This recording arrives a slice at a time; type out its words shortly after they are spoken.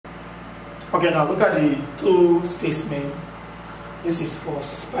Okay, now look at the two specimens. This is for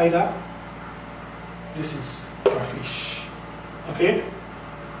spider. This is crayfish. Okay?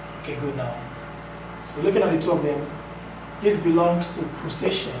 Okay, good now. So looking at the two of them, this belongs to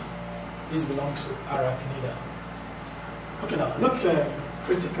crustacean. This belongs to arachnida. Okay, now look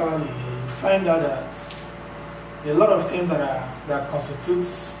critically. You find out that there are a lot of things that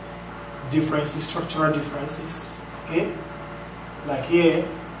constitutes differences, structural differences. Okay, like here,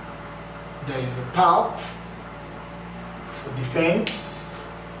 there is a pulp for defense,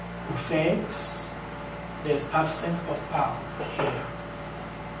 offense. There's absence of pulp here.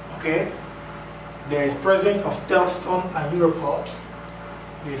 Okay, there is presence of telson and uropod.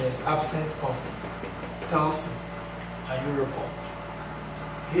 Here there is absence of telson and uropod.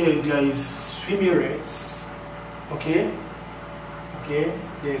 Here there is swimmerates. Okay,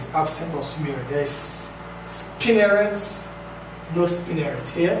 there is absence of swimmerates. There is spinnerates, no spinneret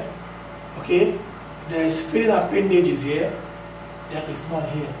here. Okay, there is feeding appendages here. There is none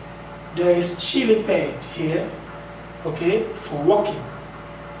here. There is chiliped here. Okay, for walking.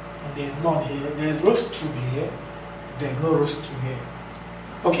 And there is none here. There is rostrum here. There is no rostrum here.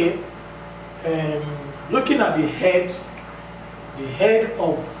 Okay, looking at the head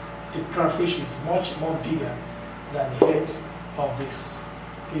of a crayfish is much more bigger than the head of this.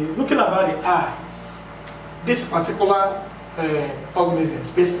 Okay, looking about the eyes, this particular organism,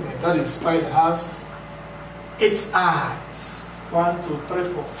 specimen, that is spider, has 8 eyes. 1, 2, 3,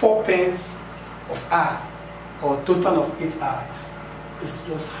 4, 4 pairs of eye, or total of 8 eyes. It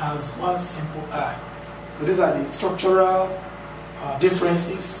just has one simple eye. So these are the structural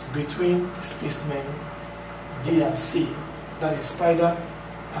differences between specimen D and C, that is spider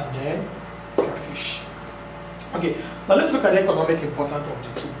and then crayfish. Okay, now let's look at the economic importance of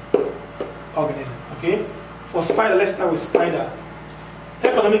the two organisms. Okay, for spider, let's start with spider.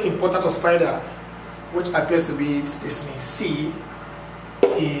 Economic importance of spider, which appears to be specimen C,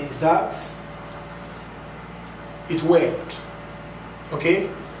 is that it webbed. Okay,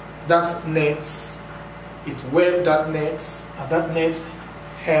 that nets, it webbed that nets, and that net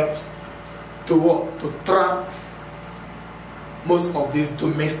helps to what? To trap most of these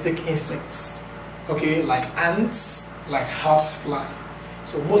domestic insects. Okay, like ants, like housefly.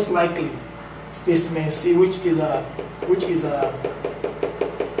 So most likely, specimen C, which is a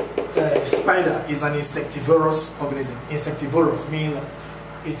spider, is an insectivorous organism. Insectivorous means that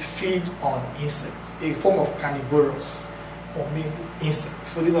it feeds on insects, a form of carnivorous, or mean insects.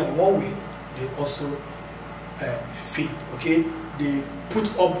 So these are the one way they also feed. Okay, they put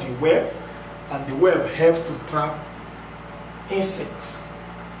up the web, and the web helps to trap insects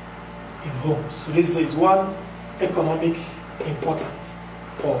in homes. So this is one economic importance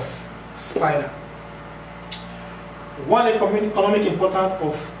of spider. One economic importance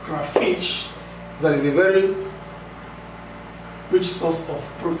of crayfish is that it's a very rich source of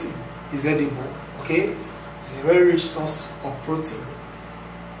protein. It's edible. Okay, it's a very rich source of protein.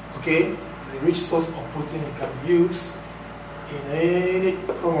 Okay, it's a rich source of protein you can use in any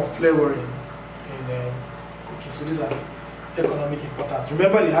form of flavoring in cooking. So these are the economic importance.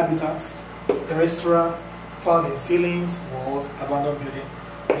 Remember the habitats: terrestrial, found in ceilings, walls, abandoned building.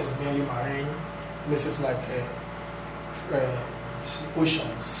 This is mainly marine. Places like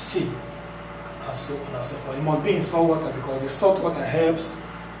oceans, sea, and so on and so forth. It must be in salt water because the salt water helps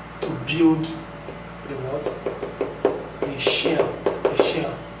to build the what? The shell.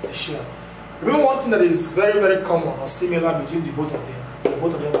 Remember one thing that is very, very common or similar between the both of them. The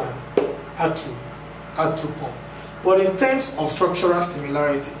both of them are arthropod. But in terms of structural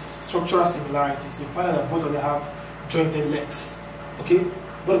similarities, you find that both of them have jointed legs. Okay,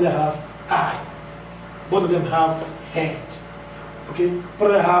 both of them have eye. Both of them have head. Okay, both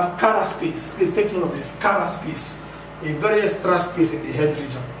of them have carapace. Please take note of this carapace, a very extra space in the head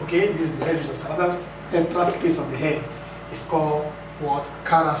region. Okay, this is the head region. So another extra space of the head is called what?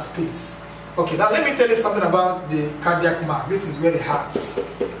 Carapace. Okay, now let me tell you something about the cardiac mark. This is where the heart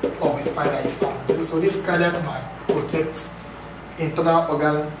of a spider is found. So this cardiac mark protects internal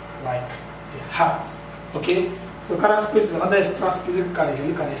organ like the heart. Okay, so carapace is another extra space. Look at the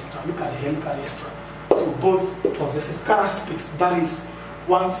helical extra. Look at the helical extra. So both possesses carapace. That is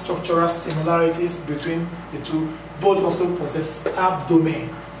one structural similarities between the two. Both also possess abdomen.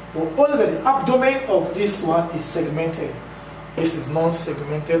 But only the abdomen of this one is segmented. This is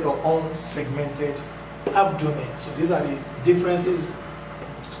non-segmented or unsegmented abdomen. So these are the differences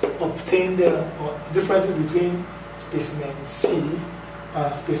obtained or differences between specimen C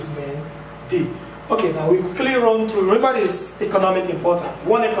and specimen D. Okay, now we quickly run through. Remember this economic importance.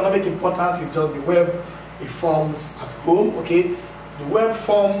 One economic importance is just the web it forms at home. Okay, The web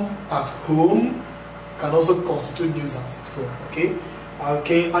form at home can also constitute nuisance at home.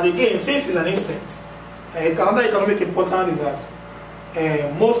 Okay, and again, since it's an insect, another economic importance is that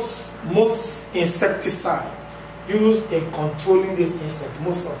most insecticide used in controlling this insect,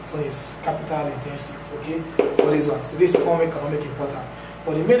 most of it is capital intensive. Okay, for this one, so this form economic importance.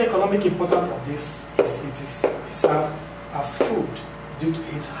 But the main economic importance of this is it serves as food due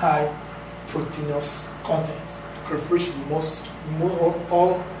to its high proteinous content. Crayfish,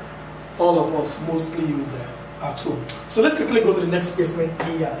 all of us mostly use at home. So let's quickly go to the next specimen,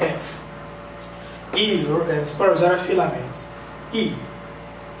 E and F. E is spirogyral filament. E.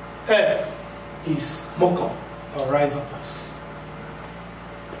 F is mocha or rhizopus.